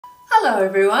Hello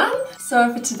everyone!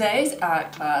 So for today's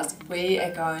art class we are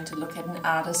going to look at an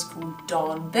artist called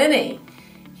Don Binney.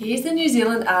 He's a New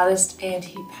Zealand artist and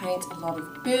he paints a lot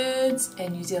of birds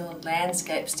and New Zealand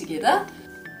landscapes together.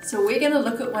 So we're going to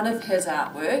look at one of his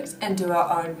artworks and do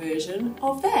our own version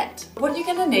of that. What you're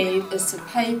going to need is some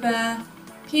paper,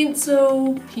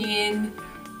 pencil, pen,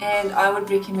 and I would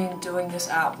recommend doing this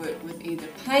artwork with either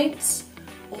paints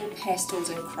or pastels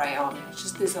and crayon. It's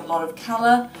just there's a lot of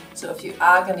colour, so if you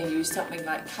are going to use something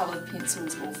like coloured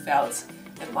pencils or felts,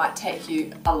 it might take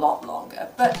you a lot longer.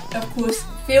 But of course,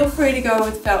 feel free to go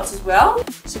with felts as well.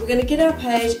 So we're going to get our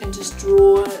page and just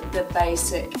draw the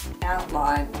basic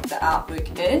outline of the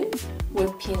artwork in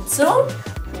with pencil.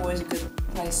 Always a good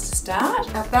place to start.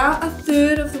 About a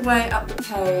third of the way up the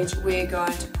page we're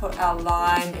going to put our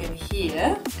line in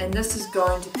here, and this is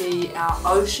going to be our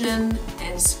ocean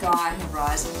and sky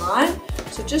horizon line.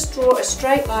 So just draw a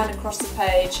straight line across the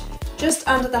page, just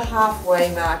under the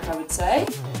halfway mark I would say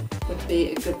would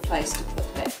be a good place to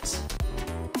put that.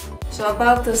 So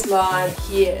above this line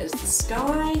here is the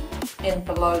sky and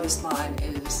below this line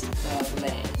is the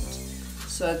land.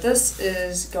 So this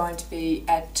is going to be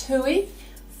a tui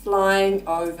flying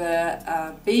over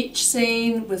a beach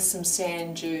scene with some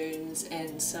sand dunes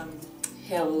and some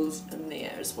hills in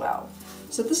there as well.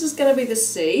 So this is going to be the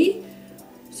sea.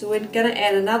 So we're going to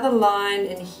add another line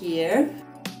in here,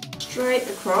 straight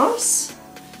across.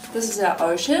 This is our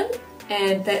ocean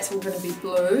and that's all going to be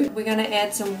blue. We're going to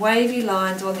add some wavy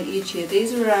lines on the edge here.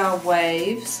 These are our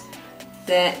waves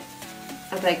that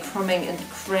are crumbing and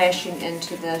crashing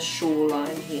into the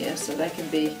shoreline here, so they can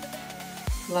be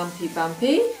lumpy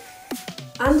bumpy.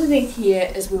 Underneath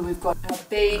here is where we've got our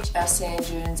beach, our sand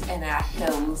dunes and our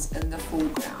hills in the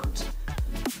foreground.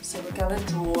 So we're going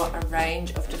to draw a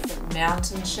range of different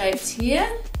mountain shapes here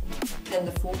in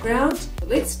the foreground. So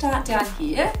let's start down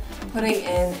here putting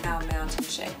in our mountain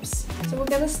shapes. So we're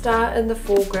going to start in the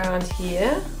foreground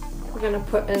here. We're going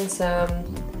to put in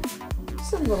some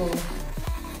little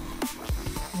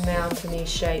mountainy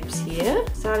shapes here.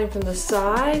 Starting from the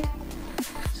side,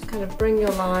 just kind of bring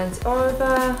your lines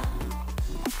over,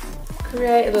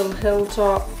 create a little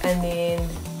hilltop and then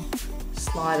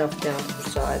slide off down to the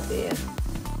side there. So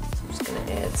I'm just going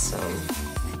to add some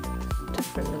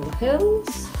different little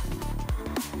hills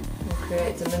and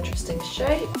create some interesting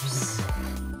shapes.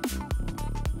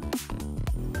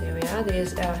 There we are,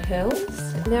 there's our hills.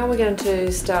 Now we're going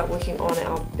to start working on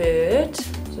our bird.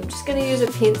 So I'm just going to use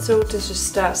a pencil to just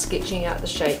start sketching out the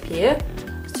shape here.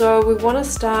 So we want to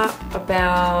start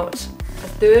about a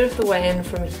third of the way in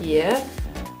from here.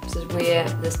 This is where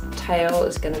this tail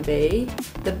is going to be.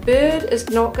 The bird is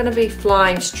not going to be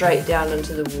flying straight down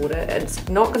into the water. It's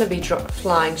not going to be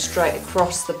flying straight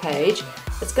across the page.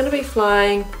 It's going to be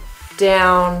flying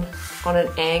down on an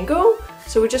angle.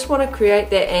 So we just want to create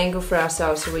that angle for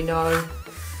ourselves so we know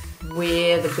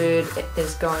where the bird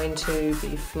is going to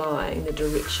be flying, the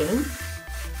direction.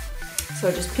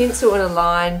 So just pencil in a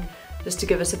line just to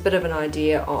give us a bit of an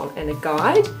idea on and a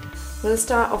guide. I'm going to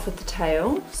start off with the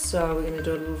tail, so we're going to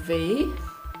do a little V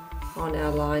on our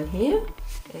line here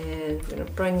and we're going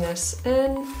to bring this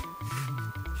in,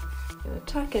 going to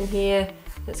tuck in here,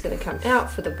 it's going to come out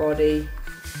for the body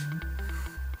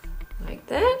like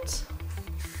that.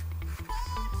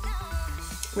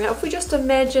 Now if we just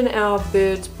imagine our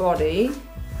bird's body,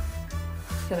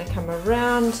 it's going to come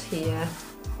around here.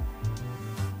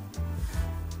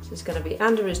 So it's going to be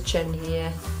under his chin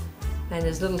here and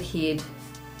his little head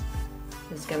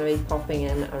is going to be popping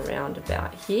in around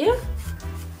about here.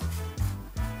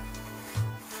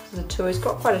 So the tui's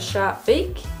got quite a sharp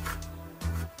beak.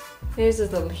 There's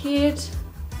his little head.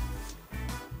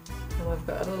 And we've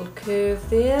got a little curve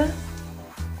there.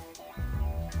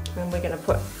 And we're going to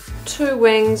put two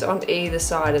wings on either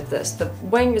side of this. The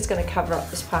wing is going to cover up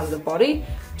this part of the body.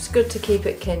 It's good to keep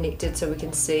it connected so we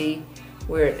can see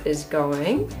where it is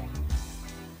going.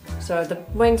 So the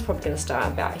wing's probably going to start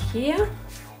about here.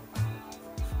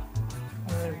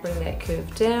 I'm going to bring that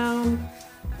curve down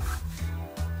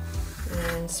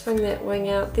and swing that wing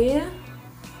out there.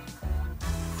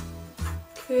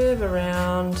 Curve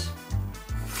around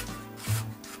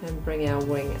and bring our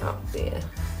wing up there.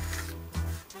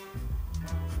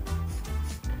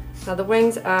 Now the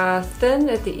wings are thin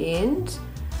at the end,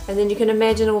 and then you can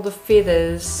imagine all the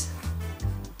feathers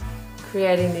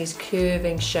creating these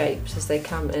curving shapes as they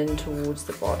come in towards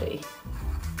the body.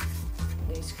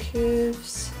 These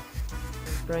curves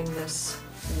bring this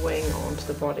wing onto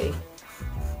the body.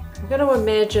 I'm going to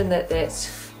imagine that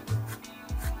that's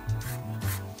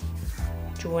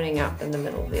joining up in the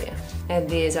middle there. And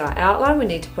there's our outline. We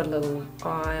need to put a little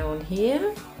eye on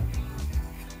here.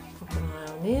 Pop an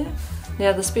eye on on there.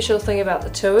 Now the special thing about the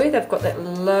Tui, they've got that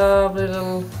lovely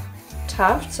little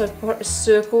tuft, so put a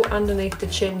circle underneath the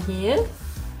chin here.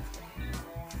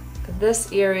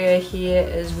 This area here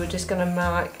is, we're just going to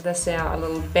mark this out, a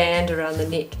little band around the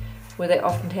neck where they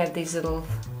often have these little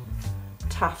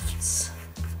tufts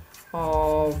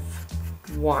of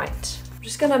white. I'm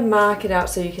just going to mark it out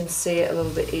so you can see it a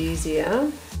little bit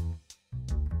easier.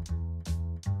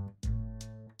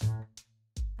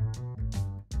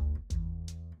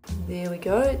 There we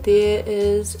go, there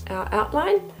is our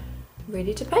outline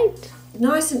ready to paint.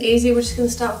 Nice and easy, we're just going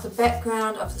to start with the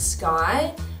background of the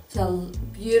sky. It's a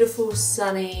beautiful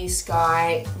sunny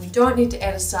sky. We don't need to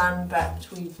add a sun, but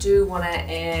we do want to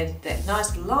add that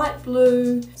nice light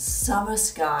blue summer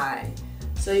sky.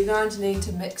 So you're going to need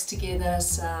to mix together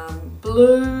some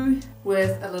blue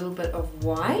with a little bit of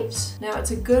white. Now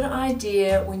it's a good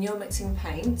idea when you're mixing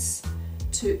paints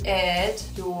to add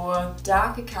your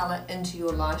darker colour into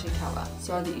your lighter colour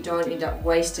so that you don't end up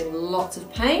wasting lots of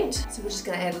paint. So we're just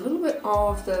going to add a little bit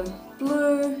of the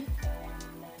blue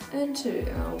into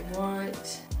our white.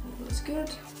 That looks good.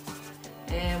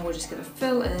 And we're just going to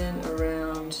fill in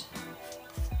around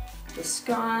the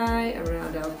sky,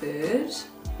 around our bird.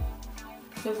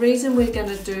 The reason we're going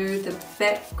to do the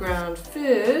background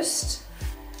first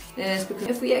is because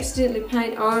if we accidentally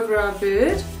paint over our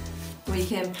bird, we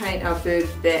can paint our bird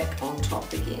back on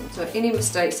top again. So any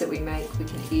mistakes that we make, we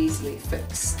can easily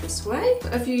fix this way.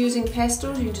 So if you're using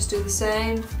pastels, you can just do the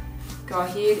same. Go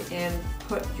ahead and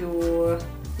put your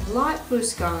light blue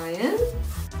sky in.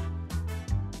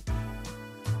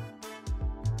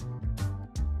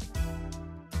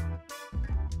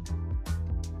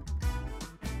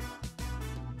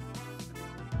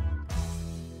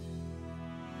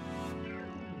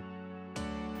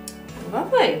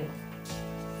 Lovely.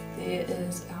 There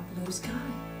is our blue sky,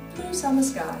 blue summer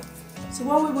sky. So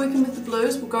while we're working with the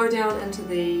blues, we'll go down into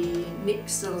the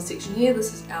next little section here.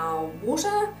 This is our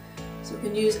water. So we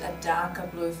can use a darker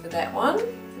blue for that one.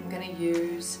 I'm going to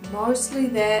use mostly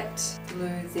that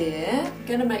blue there. I'm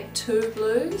going to make two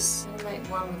blues. I'm going to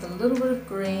make one with a little bit of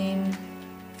green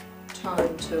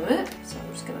tone to it. So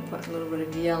I'm just going to put a little bit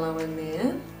of yellow in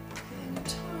there. And a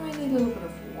tiny little bit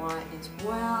of white as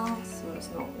well, so it's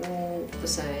not all the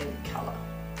same colour.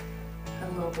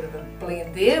 A little bit of a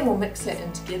blend there, and we'll mix that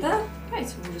in together. Okay,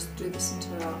 so we'll just do this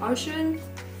into our ocean.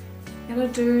 I'm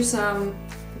going to do some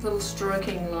little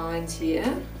stroking lines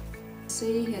here.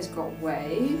 Sea has got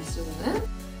waves, doesn't it?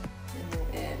 And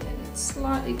we'll add in a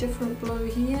slightly different blue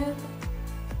here.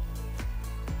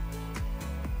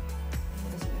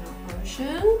 There's our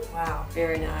ocean. Wow,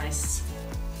 very nice.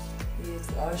 Here's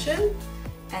the ocean.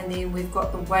 And then we've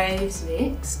got the waves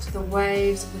next. The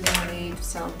waves, we're going to need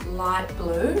some light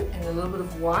blue and a little bit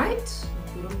of white.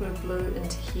 A little bit of blue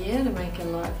into here to make a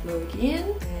light blue again.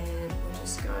 And we're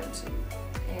just going to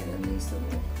add in these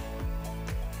little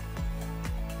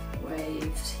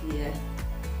waves here.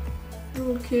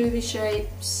 Little curvy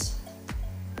shapes.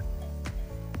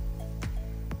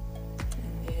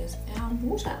 And there's our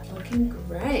water, looking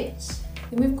great.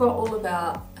 Then we've got all of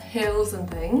our hills and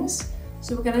things.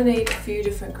 So we're going to need a few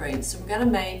different greens. So we're going to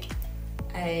make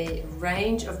a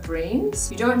range of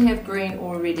greens. If you don't have green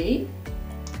already,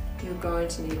 you're going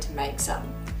to need to make some.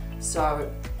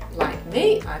 So like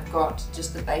me, I've got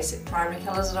just the basic primary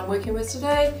colours that I'm working with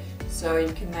today. So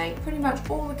you can make pretty much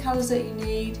all the colours that you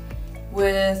need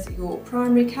with your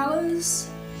primary colours.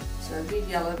 So red,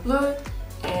 yellow, blue,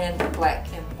 and black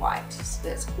and white. So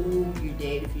that's all you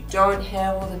need. If you don't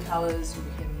have all the colours, you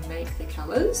can make the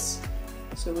colours.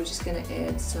 So we're just going to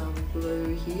add some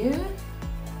blue here,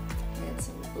 add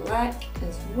some black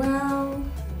as well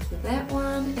into that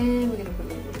one, and we're going to put a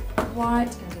little bit of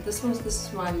white into this one. So this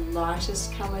is my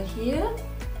lightest colour here.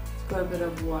 It's got a bit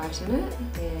of white in it,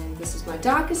 and this is my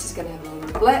darkest. It's going to have a little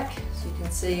bit of black. So you can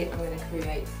see I'm going to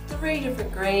create 3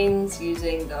 different greens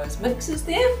using those mixes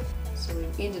there. So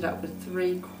we've ended up with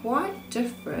 3 quite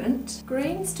different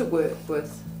greens to work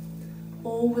with,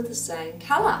 all with the same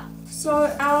colour.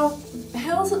 So our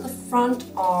hills at the front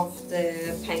of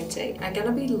the painting are going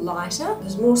to be lighter.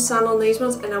 There's more sun on these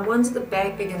ones, and our ones at the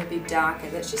back are going to be darker.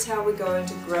 That's just how we're going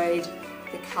to grade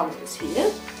the colours here.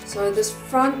 So this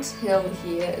front hill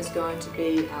here is going to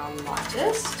be our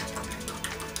lightest.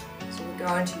 So we're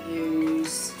going to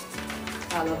use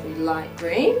our lovely light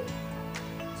green.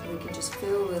 So we can just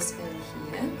fill this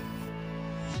in here.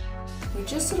 We're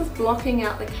just sort of blocking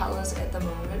out the colours at the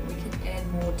moment. We can add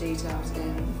more details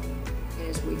in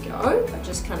as we go, but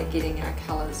just kind of getting our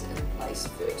colours in place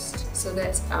first. So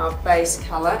that's our base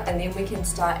colour, and then we can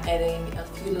start adding a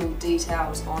few little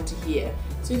details onto here.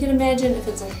 So you can imagine if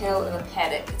it's a hill in a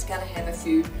paddock, it's going to have a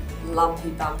few lumpy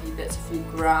bumpy bits, a few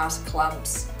grass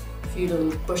clumps, a few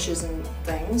little bushes and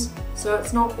things. So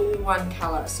it's not all one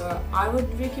colour. So I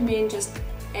would recommend just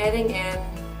adding in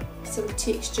some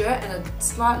texture and a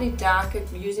slightly darker,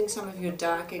 using some of your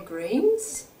darker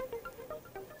greens.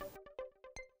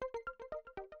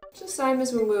 Just the same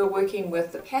as when we were working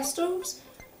with the pastels,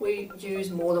 we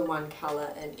use more than one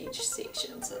colour in each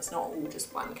section, so it's not all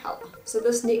just one colour. So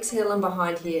this next hill and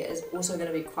behind here is also going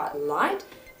to be quite light,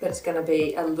 but it's going to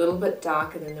be a little bit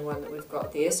darker than the one that we've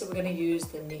got there. So we're going to use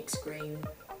the next green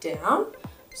down,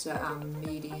 so our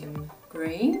medium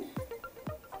green,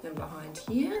 and behind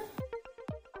here.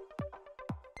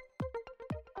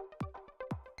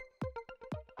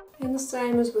 And the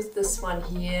same as with this one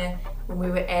here, when we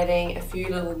were adding a few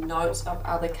little notes of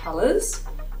other colours,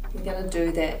 we're going to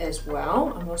do that as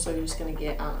well. I'm also just going to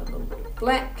get out a little bit of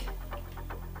black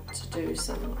to do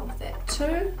some of that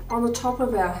too. On the top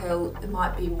of our hill, it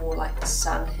might be more like the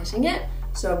sun hitting it,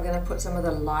 so I'm going to put some of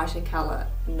the lighter colour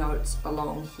notes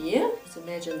along here. So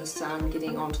imagine the sun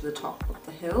getting onto the top of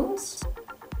the hills,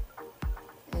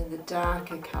 and the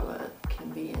darker colour can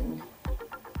be in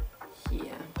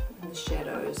here, in the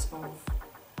shadows of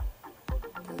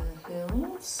the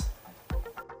hills.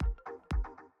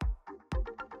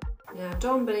 Now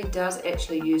Don Binney does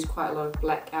actually use quite a lot of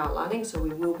black outlining, so we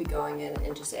will be going in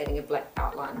and just adding a black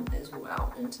outline as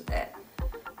well into that.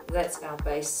 That's our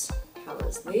base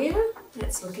colours there.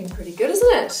 That's looking pretty good,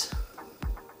 isn't it?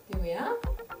 There we are.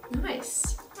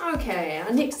 Nice. Okay,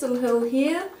 our next little hill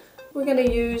here, we're going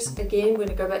to use, again, we're going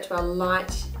to go back to our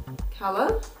light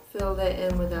colour. Fill that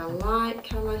in with our light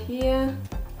colour here.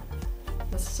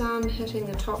 The sun hitting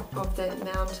the top of that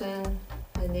mountain.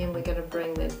 And then we're going to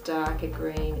bring the darker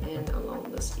green in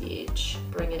along this edge.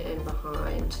 Bring it in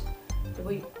behind. So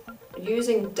we're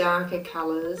using darker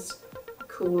colours,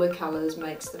 cooler colours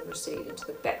makes them recede into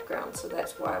the background. So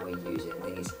that's why we're using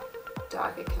these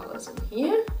darker colours in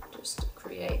here, just to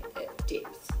create that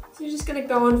depth. So you're just going to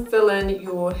go and fill in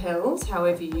your hills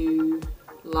however you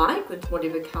like with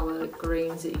whatever colour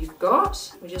greens that you've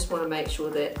got. We just want to make sure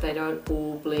that they don't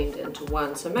all blend into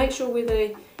one. So make sure where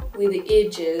the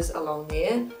edge is along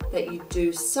there, that you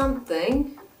do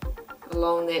something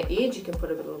along that edge. You can put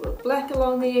a little bit of black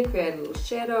along there, create a little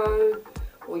shadow,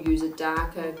 or use a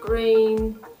darker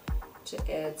green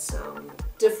to add some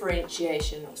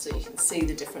differentiation, so you can see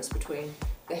the difference between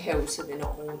the hills, so they're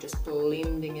not all just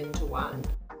blending into one.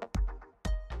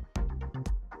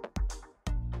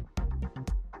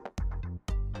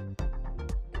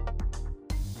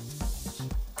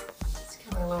 It's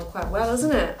coming along quite well,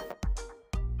 isn't it?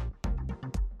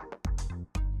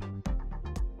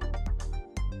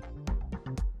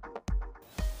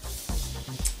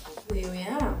 There we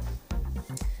are.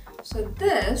 So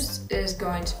this is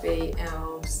going to be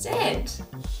our sand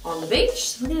on the beach.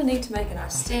 So we're going to need to make a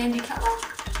nice sandy colour.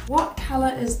 What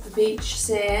colour is the beach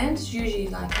sand? It's usually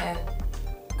like a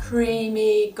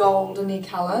creamy, goldeny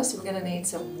colour. So we're going to need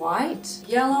some white,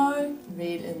 yellow,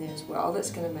 red in there as well.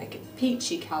 That's going to make a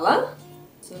peachy colour.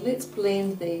 So let's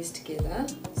blend these together.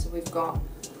 So we've got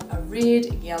a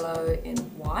red, yellow and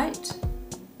white.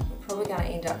 We're probably going to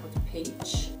end up with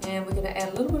peach. And we're going to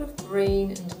add a little bit of green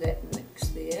into that mix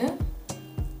there.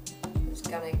 It's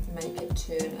going to make it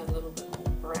turn a little bit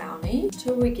more browny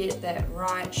until we get that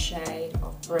right shade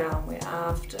of brown we're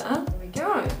after. There we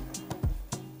go.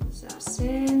 There's our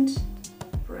sand,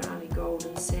 browny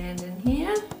golden sand in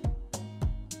here.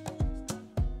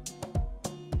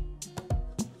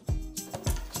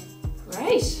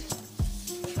 Great.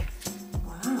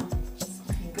 Wow, it's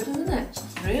looking good, isn't it?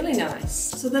 Really nice.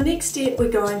 So the next step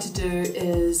we're going to do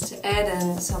is to add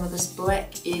in some of this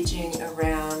black edging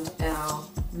around our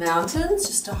mountains,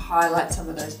 just to highlight some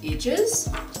of those edges.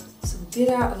 So we'll get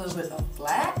out a little bit of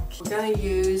black. We're going to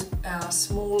use our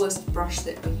smallest brush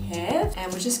that we have,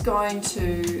 and we're just going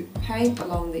to paint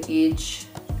along the edge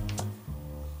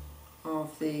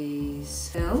of these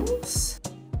hills.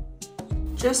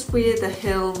 Just where the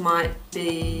hill might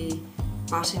be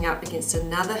butting up against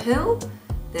another hill,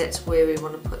 that's where we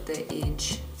want to put the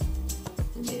edge,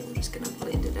 and then we're just going to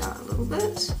blend it out a little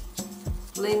bit,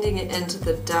 blending it into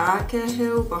the darker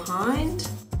hill behind.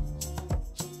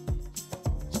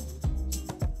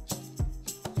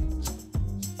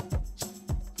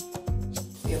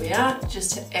 There we are,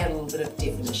 just to add a little bit of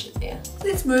definition there.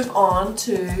 Let's move on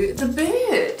to the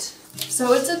bird.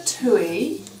 So it's a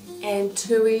tui, and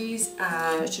tuis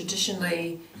are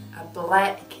traditionally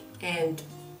black and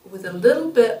with a little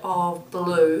bit of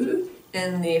blue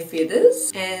in their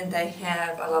feathers, and they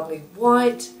have a lovely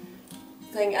white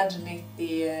thing underneath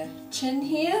their chin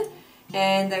here,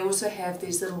 and they also have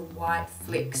these little white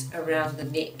flecks around the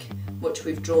neck which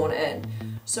we've drawn in.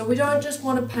 So we don't just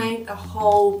want to paint a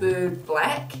whole bird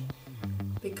black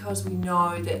because we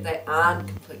know that they aren't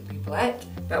completely black,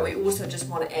 but we also just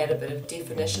want to add a bit of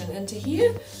definition into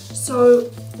here. So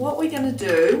what we're going to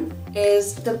do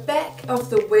is the back of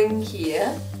the wing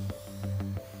here,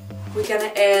 we're going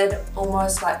to add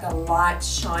almost like the light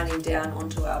shining down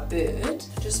onto our bird.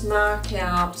 Just mark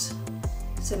out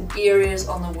some areas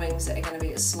on the wings that are going to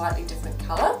be a slightly different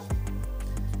colour.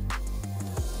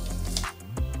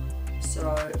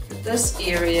 So for this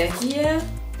area here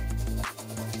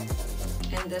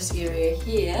and this area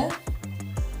here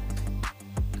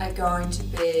are going to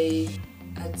be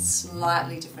a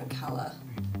slightly different colour.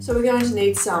 So we're going to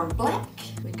need some black,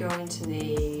 we're going to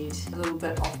need a little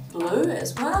bit of blue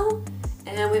as well,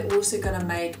 and we're also going to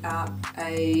make up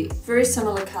a very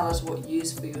similar colour to what you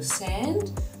use for your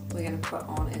sand. We're going to put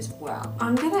on as well.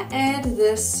 I'm going to add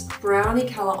this brownie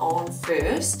colour on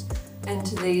first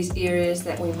into these areas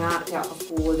that we marked out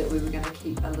before that we were going to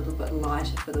keep a little bit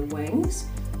lighter for the wings.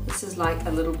 This is like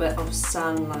a little bit of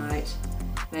sunlight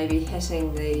maybe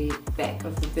hitting the back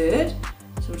of the bird.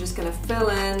 So we're just going to fill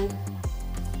in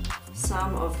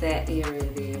some of that area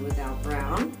there with our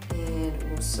brown, and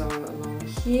also along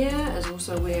here is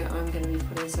also where I'm going to be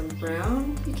putting some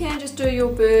brown. You can just do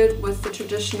your bird with the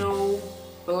traditional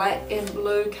black and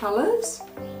blue colours,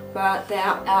 but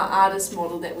our artist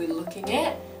model that we're looking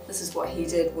at, this is what he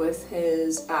did with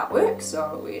his artwork,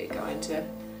 so we're going to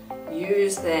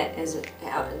use that as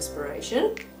our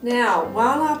inspiration. Now,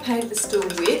 while our paint is still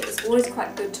wet, it's always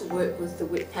quite good to work with the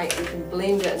wet paint. We can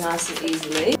blend it nice and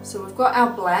easily. So we've got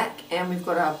our black and we've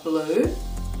got our blue.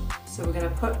 So we're going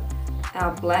to put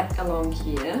our black along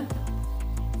here,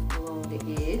 along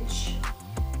the edge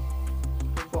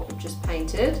of what we've just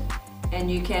painted.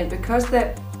 And you can, because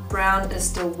that brown is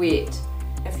still wet,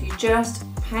 if you just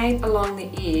paint along the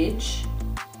edge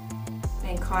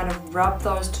and kind of rub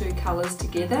those two colours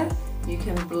together, you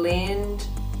can blend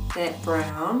that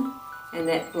brown and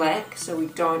that black so we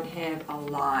don't have a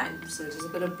line. So there's a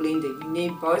bit of blending. You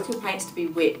need both your paints to be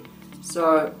wet.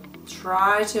 So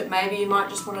try to, maybe you might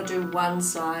just want to do one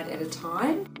side at a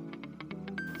time.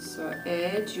 So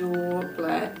add your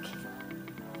black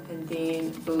and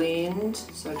then blend.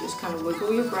 So just kind of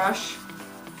wiggle your brush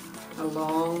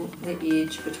along the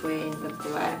edge between the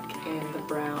black and the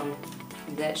brown.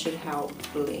 That should help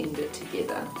blend it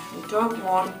together. We don't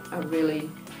want a really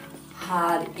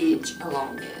hard edge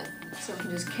along there. So we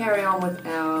can just carry on with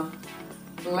our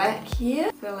black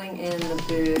here, filling in the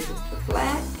bird with the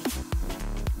black.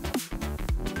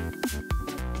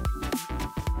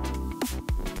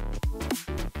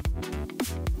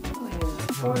 Filling in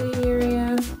the body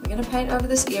area. We're going to paint over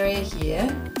this area here.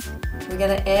 We're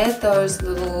going to add those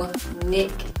little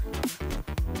neck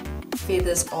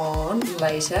feathers on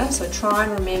later, so try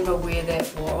and remember where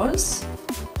that was.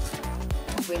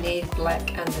 We need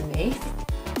black underneath.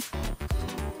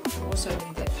 We also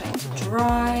need that paint to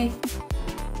dry.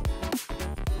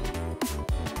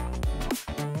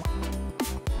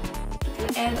 We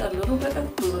can add a little bit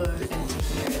of blue into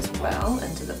here as well,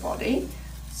 into the body.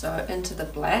 So into the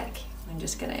black, I'm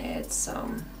just going to add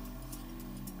some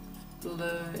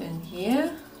blue in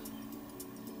here.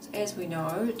 As we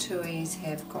know, tuis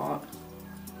have got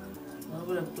a little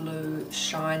bit of blue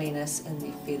shininess in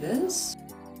their feathers.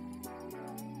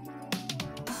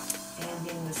 And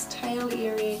then this tail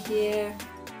area here,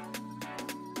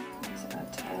 these are our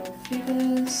tail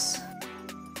feathers.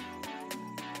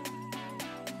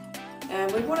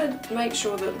 And we want to make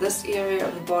sure that this area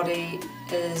of the body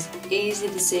is easy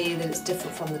to see that it's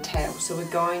different from the tail. So we're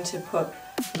going to put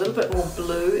a little bit more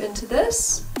blue into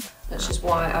this. That's just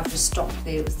why I've just stopped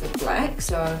there with the black.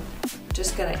 So I'm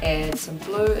just going to add some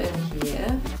blue in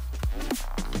here.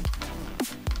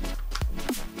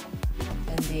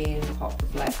 And then pop the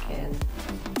black in.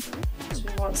 So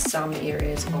we want some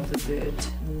areas of the bird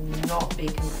to not be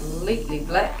completely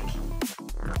black.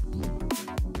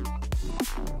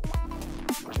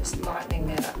 Just lightening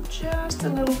that up just a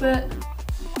little bit.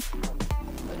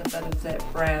 With a bit of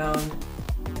that brown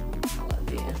colour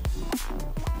there.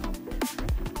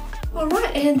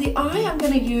 Alright, and the eye, I'm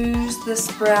going to use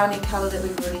this brownie colour that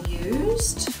we've already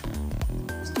used,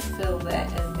 just to fill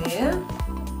that in there,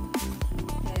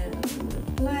 and a little bit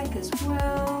of black as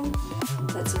well.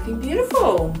 That's looking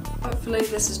beautiful. Hopefully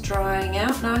this is drying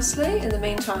out nicely. In the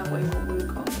meantime, we will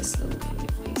work on this little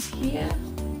piece here,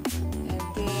 and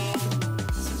then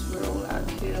this is where all our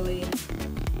curly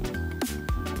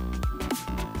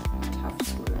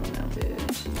tufts were on our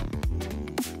bird.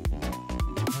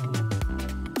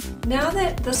 now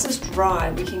that this is dry,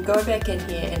 we can go back in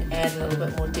here and add a little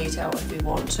bit more detail if we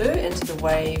want to into the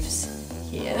waves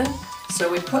here. So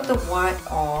we put the white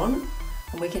on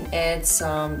and we can add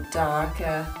some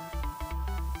darker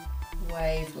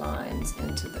wave lines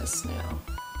into this now.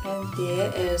 And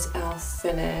there is our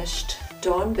finished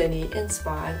Don Binney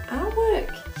inspired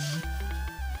artwork.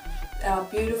 Our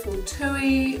beautiful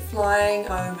tui flying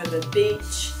over the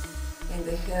beach and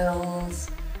the hills.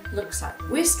 Looks like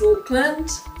West Auckland.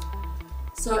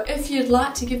 So if you'd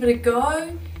like to give it a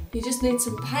go, you just need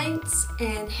some paints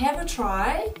and have a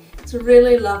try. It's a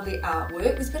really lovely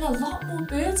artwork. There's been a lot more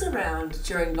birds around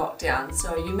during lockdown,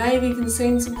 so you may have even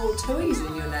seen some more tuis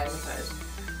in your neighbourhood.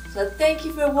 So thank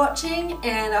you for watching,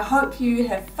 and I hope you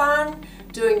have fun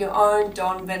doing your own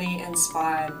Don Binney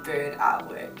inspired bird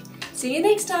artwork. See you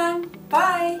next time.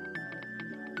 Bye!